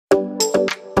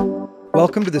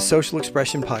Welcome to the Social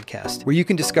Expression Podcast, where you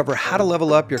can discover how to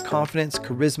level up your confidence,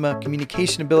 charisma,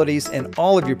 communication abilities, and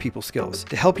all of your people skills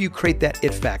to help you create that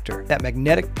it factor, that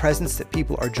magnetic presence that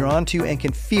people are drawn to and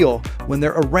can feel when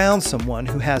they're around someone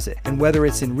who has it. And whether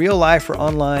it's in real life or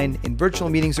online, in virtual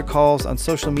meetings or calls, on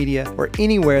social media, or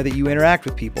anywhere that you interact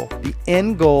with people, the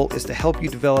end goal is to help you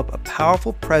develop a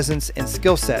powerful presence and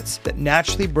skill sets that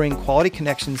naturally bring quality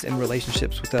connections and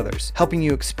relationships with others, helping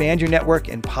you expand your network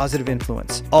and positive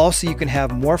influence. Also, you can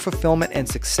have more fulfillment and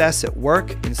success at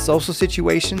work, in social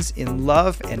situations, in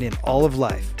love, and in all of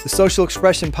life. The Social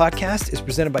Expression Podcast is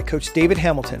presented by Coach David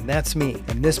Hamilton. That's me.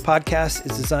 And this podcast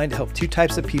is designed to help two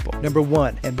types of people. Number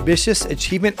one, ambitious,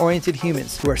 achievement-oriented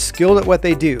humans who are skilled at what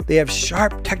they do. They have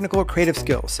sharp technical or creative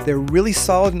skills. They're really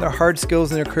solid in their hard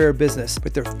skills in their career or business,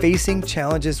 but they're facing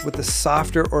challenges with the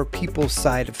softer or people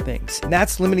side of things. And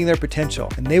that's limiting their potential.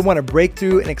 And they want to break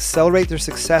through and accelerate their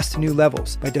success to new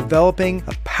levels by developing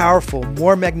a powerful,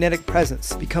 more magnetic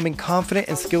presence, becoming confident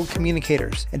and skilled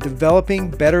communicators, and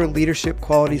developing better leadership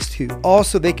qualities too.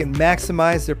 Also, they can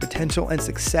maximize their potential and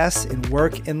success in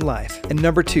work and life. And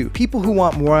number two, people who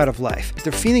want more out of life. If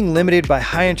they're feeling limited by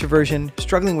high introversion,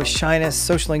 struggling with shyness,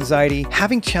 social anxiety,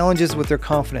 having challenges with their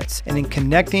confidence, and in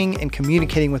connecting and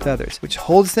communicating with others, which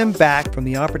holds them back from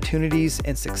the opportunities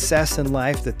and success in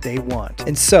life that they want.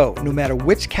 And so, no matter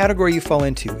which category you fall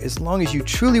into, as long as you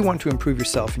truly want to improve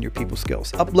yourself and your people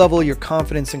skills, up-level your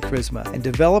confidence and charisma, and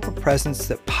develop a presence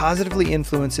that positively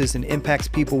influences and impacts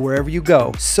people wherever you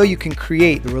go, so you can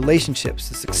create the relationships,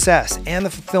 the success, and the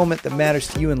fulfillment that matters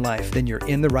to you in life, then you're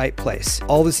in the right place.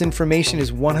 All this information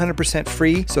is 100%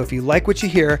 free, so if you like what you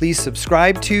hear, please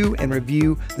subscribe to and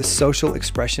review the Social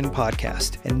Expression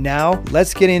Podcast. And now,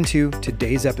 let's get into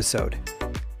today's episode.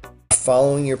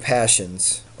 Following your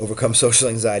passions, overcome social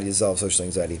anxiety, dissolve social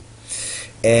anxiety.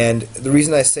 And the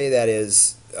reason I say that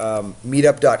is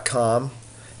meetup.com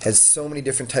has so many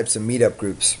different types of meetup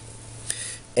groups.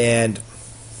 And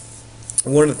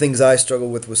one of the things I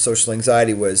struggled with social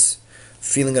anxiety was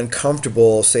feeling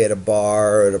uncomfortable, say at a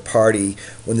bar or at a party,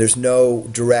 when there's no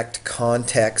direct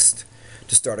context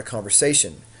to start a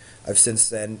conversation. I've since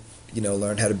then,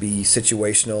 learned how to be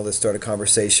situational, to start a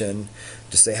conversation,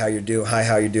 to say how you're doing, hi,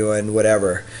 how you're doing,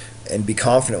 whatever, and be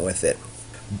confident with it.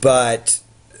 But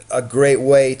a great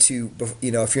way to,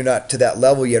 if you're not to that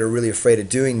level yet or really afraid of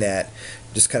doing that,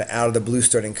 just kind of out of the blue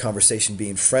starting conversation,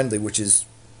 being friendly, which is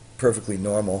perfectly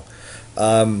normal.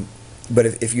 But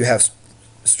if you have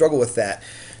struggle with that,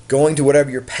 going to whatever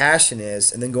your passion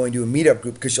is and then going to a meetup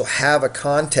group, because you'll have a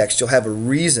context, you'll have a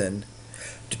reason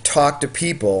to talk to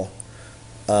people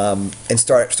and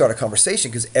start a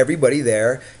conversation, because everybody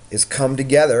there is come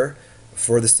together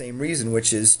for the same reason,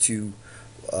 which is to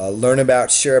learn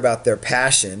about, share about their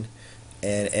passion,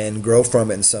 and grow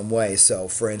from it in some way. So,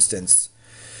 for instance,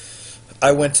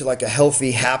 I went to like a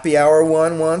healthy happy hour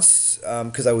one once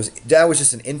because that was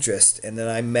just an interest, and then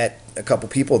I met a couple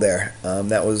people there.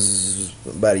 That was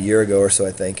about a year ago or so,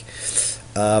 I think.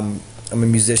 I'm a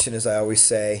musician, as I always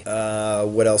say.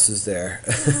 What else is there?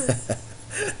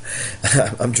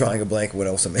 I'm drawing a blank what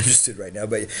else I'm interested right now,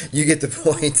 but you get the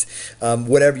point.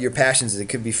 Whatever your passion is, it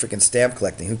could be freaking stamp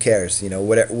collecting. Who cares?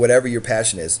 Whatever your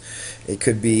passion is. It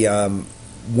could be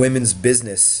women's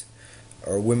business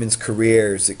or women's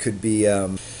careers. It could be,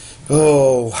 I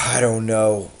don't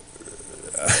know.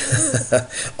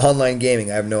 Online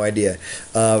gaming. I have no idea.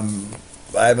 I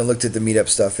haven't looked at the meetup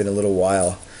stuff in a little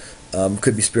while.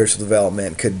 Could be spiritual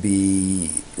development. Could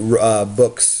be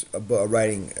books,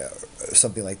 writing.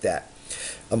 Something like that.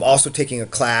 I'm also taking a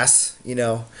class,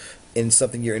 in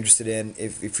something you're interested in,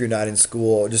 if you're not in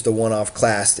school, just a one-off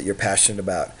class that you're passionate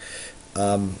about.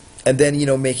 And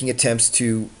then, making attempts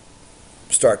to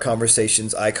start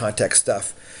conversations, eye contact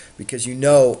stuff, because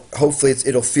hopefully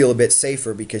it'll feel a bit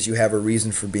safer because you have a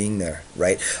reason for being there,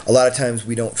 right? A lot of times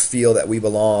we don't feel that we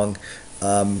belong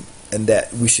and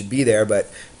that we should be there,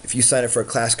 but if you sign up for a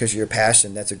class because of your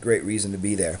passion, that's a great reason to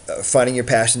be there. Finding your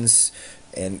passions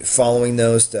and following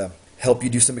those to help you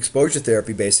do some exposure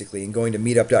therapy, basically, and going to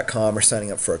meetup.com or signing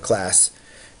up for a class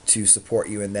to support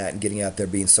you in that and getting out there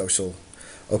being social.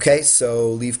 Okay, so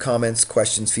leave comments,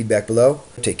 questions, feedback below.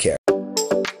 Take care.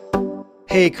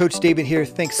 Hey, Coach David here.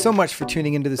 Thanks so much for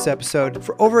tuning into this episode.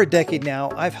 For over a decade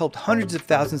now, I've helped hundreds of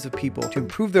thousands of people to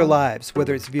improve their lives,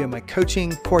 whether it's via my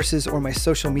coaching, courses, or my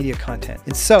social media content.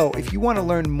 And so, if you want to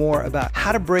learn more about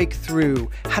how to break through,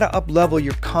 how to up-level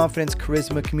your confidence,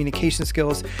 charisma, communication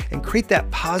skills, and create that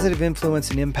positive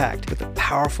influence and impact with a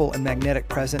powerful and magnetic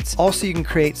presence, also you can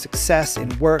create success in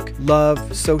work,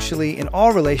 love, socially, in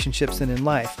all relationships and in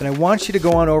life, then I want you to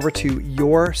go on over to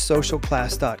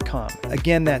yoursocialclass.com.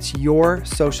 Again, that's your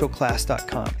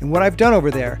yoursocialclass.com. And what I've done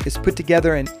over there is put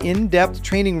together an in-depth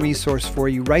training resource for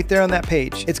you right there on that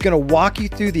page. It's going to walk you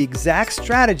through the exact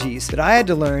strategies that I had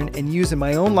to learn and use in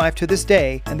my own life to this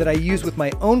day, and that I use with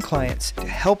my own clients to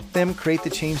help them create the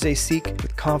change they seek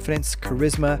with confidence,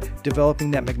 charisma,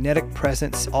 developing that magnetic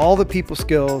presence, all the people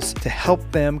skills to help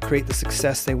them create the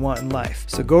success they want in life.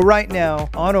 So go right now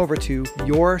on over to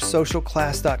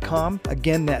yoursocialclass.com.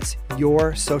 Again, that's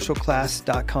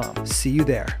yoursocialclass.com. See you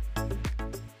there.